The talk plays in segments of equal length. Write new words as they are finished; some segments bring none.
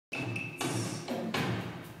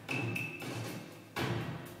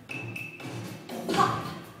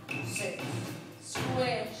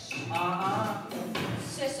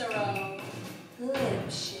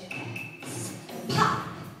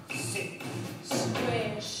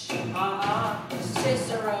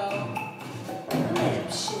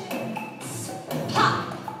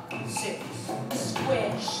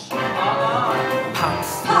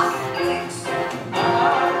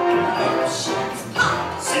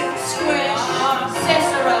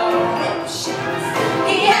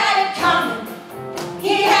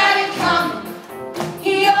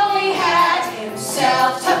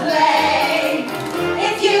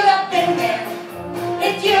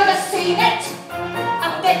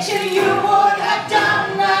bet you would have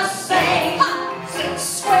done the same.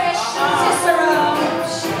 Squish, Cicero.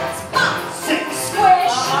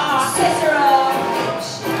 Squish, Cicero.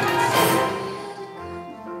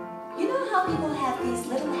 You know how people have these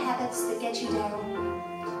little habits that get you down?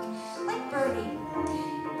 Like Bernie.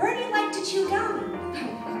 Bernie liked to chew gum.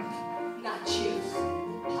 Not chew.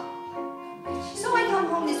 So I come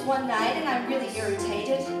home this one night and I'm really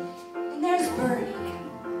irritated. And there's Bernie,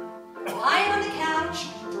 lying on the couch,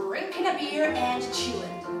 drinking a beer and chewing.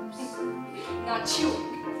 Not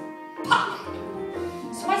chewing,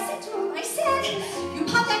 popping. So I said to him, I said, you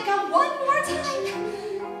pop that gum one more time.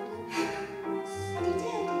 And he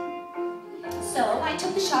did. So I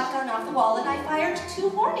took the shotgun off the wall and I fired 2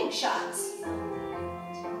 warning shots.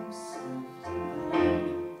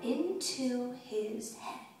 Into his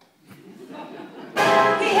head.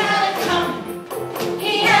 He had it coming.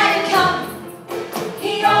 He had it coming.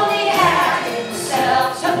 He only had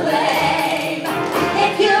himself to blame.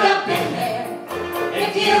 If you'd have been there,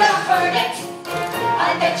 if you'd have heard it,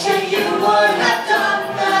 I bet you would have done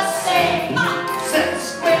the same.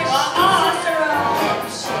 Squish, Cicero.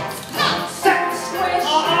 Squish,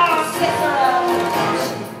 Cicero.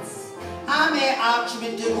 I met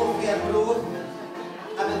Archibald Dougal for a bro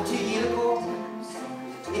about 2 years ago.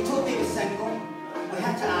 He told me he was single. We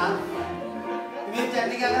had to add. We moved in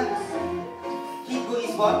together. He'd go to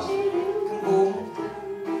his work, come home,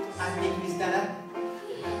 I'd make him his dinner,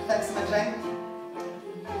 fix him a drink.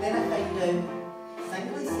 Then I found out,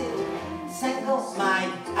 single, he said, single my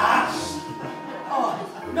arse. Oh,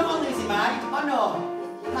 not only is he married, oh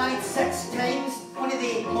no, married 6 times, one of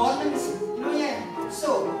the mornings, you know, yeah. So,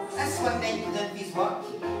 this one night he did his work,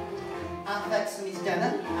 I fixed him his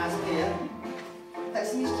dinner, as per,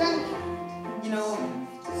 fixed him his drink. You know,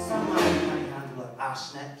 some man can't handle an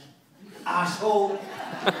arsenic, arsehole.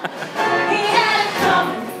 He had it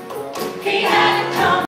coming. He had it coming.